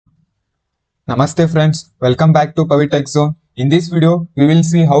Namaste friends, welcome back to Tech Zone. In this video, we will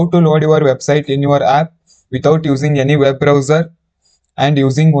see how to load your website in your app without using any web browser and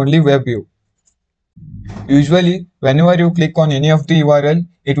using only WebView. Usually, whenever you click on any of the URL,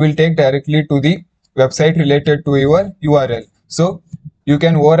 it will take directly to the website related to your URL. So, you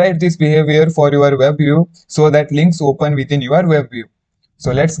can override this behavior for your WebView so that links open within your WebView.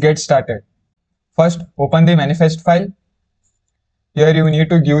 So, let's get started. First, open the manifest file. Here you need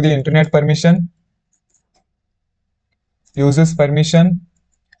to give the internet permission, users permission,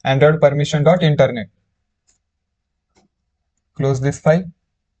 android permission.internet. Close this file.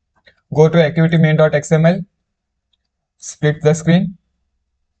 Go to activity-main.xml, split the screen,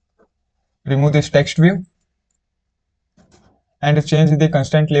 remove this text view, and change the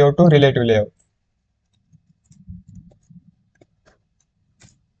constant layout to relative layout.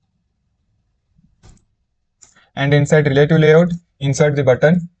 And inside relative layout, insert the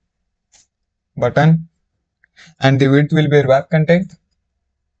button, and the width will be wrap content,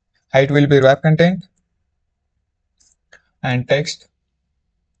 height will be wrap content, and text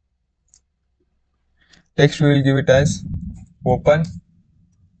we will give it as open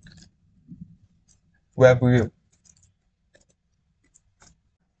web view,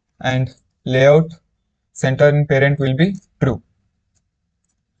 and layout center and parent will be true,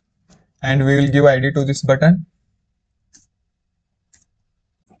 and we will give ID to this button.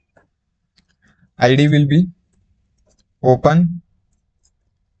 ID will be open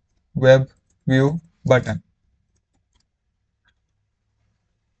web view button.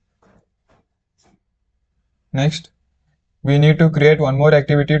 Next, we need to create one more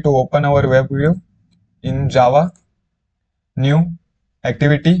activity to open our web view in Java. New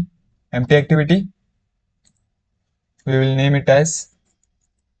activity, empty activity. We will name it as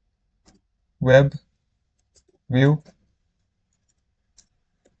web view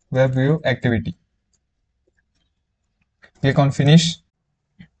activity. Click on finish.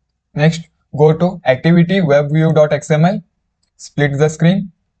 Next, go to activity webview.xml, split the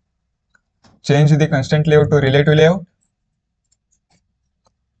screen, change the constant layout to relative layout.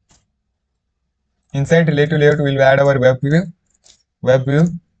 Inside relative layout, we will add our web view. Width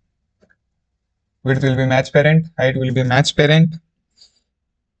will be match parent, height will be match parent,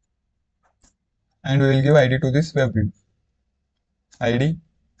 and we will give ID to this web view. ID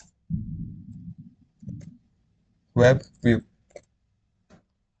web view.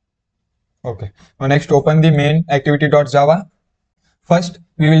 Okay. Now next, open the main activity.java. First,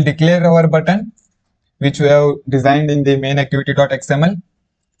 we will declare our button, which we have designed in the main activity.xml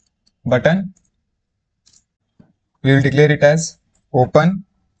button. We will declare it as open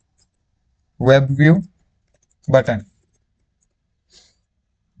web view button.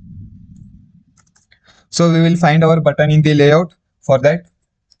 So we will find our button in the layout. For that,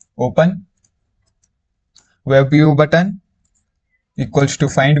 open web view button equals to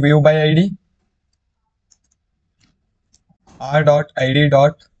find view by ID,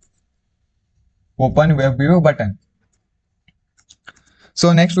 r.id.open web view button.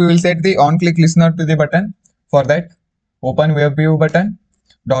 So next we will set the on click listener to the button. For that, open web view button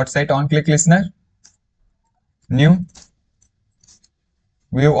dot set on click listener, new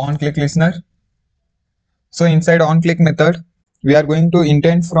view on click listener. So inside on click method, we are going to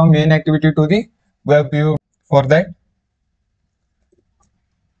intend from main activity to the web view. For that,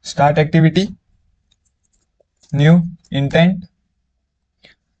 start activity, new intent,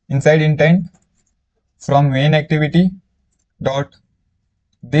 inside intent from main activity dot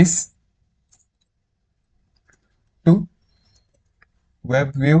this to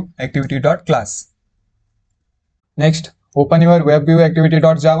web view activity dot class. Next, open your web view activity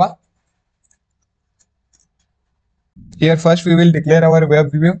dot java. Here first we will declare our web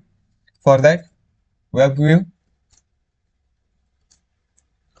view. For that, web view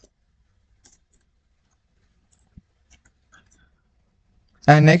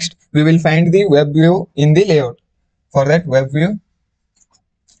and next we will find the web view in the layout. For that, web view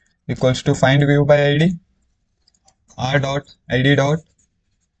equals to find view by ID, r.id.web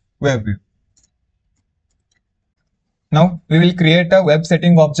view. Now we will create a web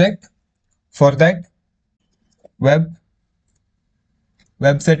setting object. For that, web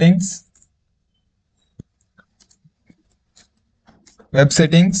settings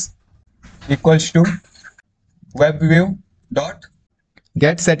equals to web view dot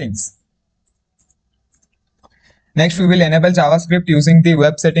get settings. Next, we will enable JavaScript using the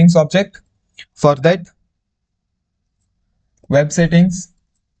web settings object. For that, web settings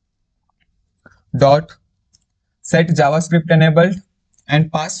dot set JavaScript enabled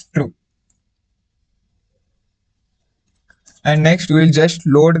and pass true. And next we will just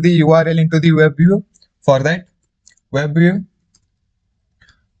load the URL into the web view. For that, webview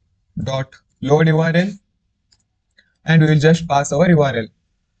dot load URL, and we will just pass our URL.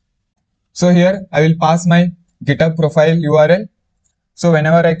 So here I will pass my GitHub profile URL. So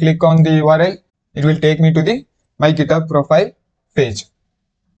whenever I click on the URL, it will take me to the my GitHub profile page.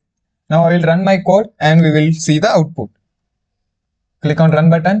 Now I will run my code and we will see the output. Click on run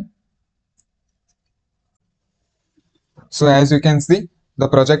button. So as you can see, the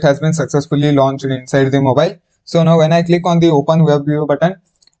project has been successfully launched inside the mobile. So now when I click on the open web view button,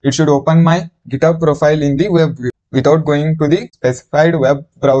 it should open my GitHub profile in the web view without going to the specified web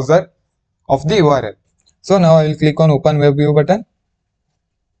browser of the URL. So now I will click on open web view button.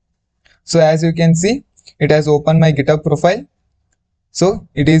 So as you can see, it has opened my GitHub profile. So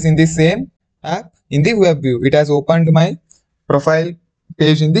it is in the same app in the web view. It has opened my profile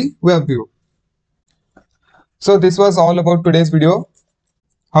page in the web view. So this was all about today's video.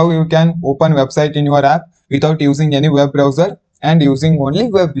 How you can open website in your app without using any web browser and using only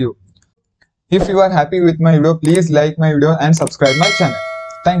WebView. If you are happy with my video, please like my video and subscribe my channel.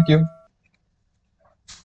 Thank you.